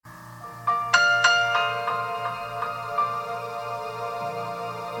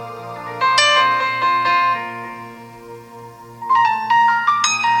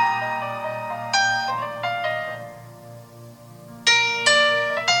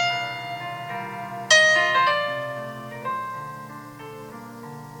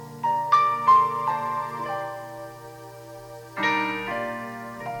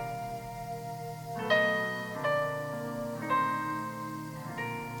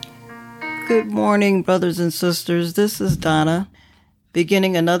Good morning, brothers and sisters. This is Donna,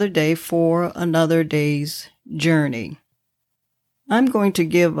 beginning another day for another day's journey. I'm going to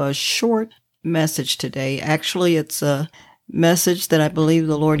give a short message today. Actually, it's a message that I believe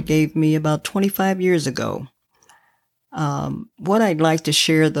the Lord gave me about 25 years ago. What I'd like to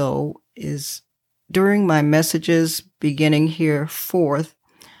share, though, is during my messages beginning here forth,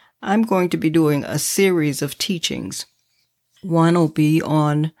 I'm going to be doing a series of teachings. One will be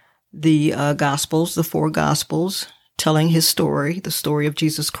on the Gospels, the four Gospels, telling his story, the story of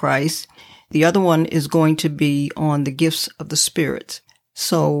Jesus Christ. The other one is going to be on the gifts of the Spirit.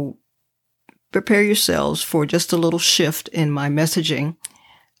 So prepare yourselves for just a little shift in my messaging,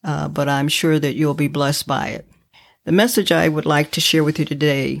 but I'm sure that you'll be blessed by it. The message I would like to share with you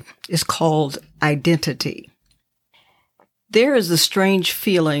today is called identity. There is a strange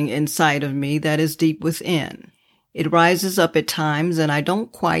feeling inside of me that is deep within. It rises up at times, and I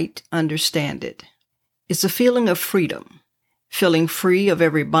don't quite understand it. It's a feeling of freedom, feeling free of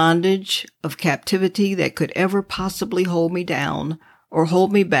every bondage, of captivity that could ever possibly hold me down or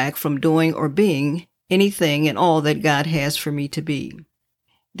hold me back from doing or being anything and all that God has for me to be.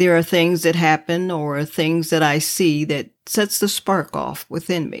 There are things that happen or things that I see that sets the spark off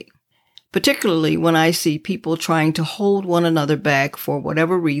within me, particularly when I see people trying to hold one another back for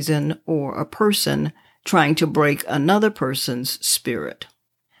whatever reason, or a person trying to break another person's spirit.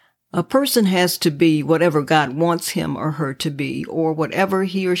 A person has to be whatever God wants him or her to be, or whatever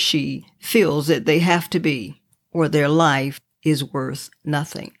he or she feels that they have to be, or their life is worth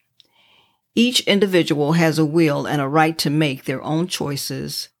nothing. Each individual has a will and a right to make their own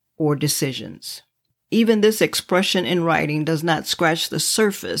choices or decisions. Even this expression in writing does not scratch the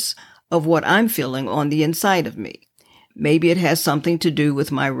surface of what I'm feeling on the inside of me. Maybe it has something to do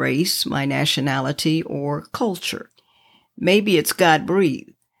with my race, my nationality, or culture. Maybe it's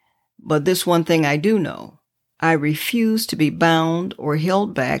God-breathed. But this one thing I do know, I refuse to be bound or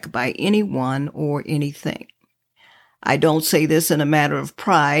held back by anyone or anything. I don't say this in a matter of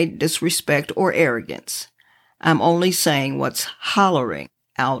pride, disrespect, or arrogance. I'm only saying what's hollering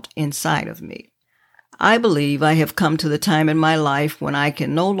out inside of me. I believe I have come to the time in my life when I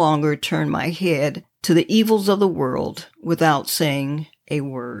can no longer turn my head to the evils of the world without saying a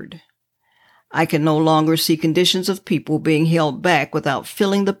word. I can no longer see conditions of people being held back without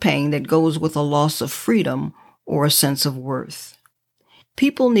feeling the pain that goes with a loss of freedom or a sense of worth.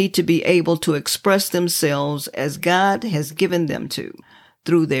 People need to be able to express themselves as God has given them to,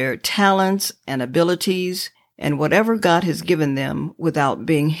 through their talents and abilities and whatever God has given them without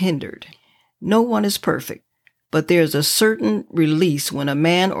being hindered. No one is perfect, but there's a certain release when a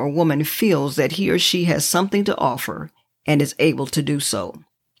man or woman feels that he or she has something to offer and is able to do so.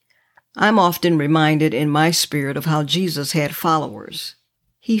 I'm often reminded in my spirit of how Jesus had followers.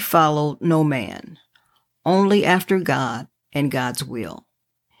 He followed no man, only after God and God's will.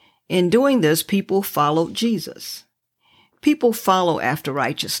 In doing this, people followed Jesus. People follow after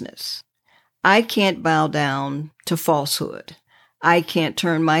righteousness. I can't bow down to falsehood. I can't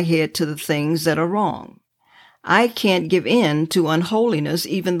turn my head to the things that are wrong. I can't give in to unholiness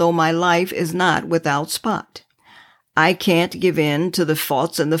even though my life is not without spot. I can't give in to the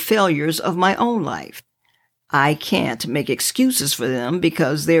faults and the failures of my own life. I can't make excuses for them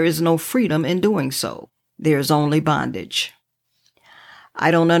because there is no freedom in doing so. There's only bondage.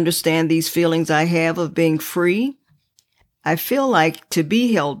 I don't understand these feelings I have of being free. I feel like to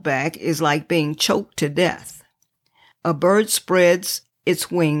be held back is like being choked to death. A bird spreads its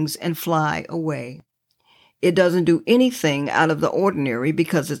wings and fly away. It doesn't do anything out of the ordinary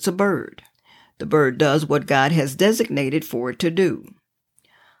because it's a bird. The bird does what God has designated for it to do.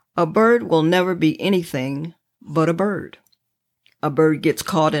 A bird will never be anything but a bird. A bird gets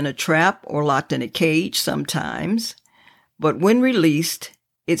caught in a trap or locked in a cage sometimes, but when released,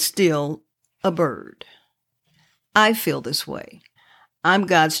 it's still a bird. I feel this way. I'm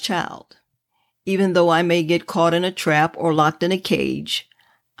God's child. Even though I may get caught in a trap or locked in a cage,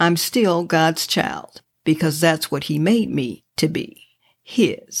 I'm still God's child because that's what He made me to be,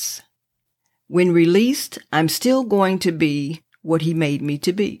 His. When released, I'm still going to be what He made me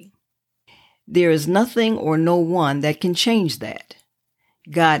to be. There is nothing or no one that can change that.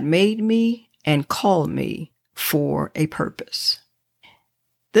 God made me and called me for a purpose.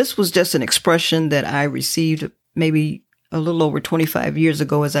 This was just an expression that I received maybe a little over 25 years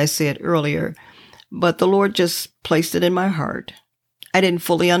ago, as I said earlier, but the Lord just placed it in my heart. I didn't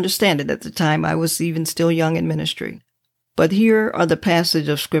fully understand it at the time. I was even still young in ministry. But here are the passage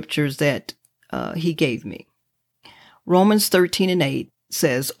of scriptures that He gave me. Romans 13:8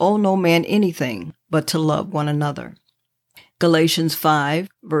 says, "Owe no man anything but to love one another. Galatians 5,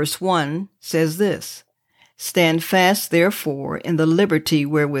 verse 1 says this, "Stand fast, therefore, in the liberty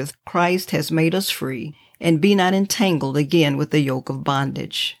wherewith Christ has made us free, and be not entangled again with the yoke of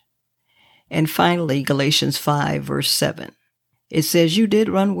bondage." And finally, Galatians 5, verse 7. It says, "You did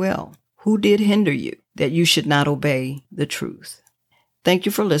run well. Who did hinder you, that you should not obey the truth?" Thank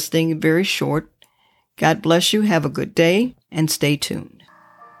you for listening. Very short. God bless you. Have a good day, and stay tuned.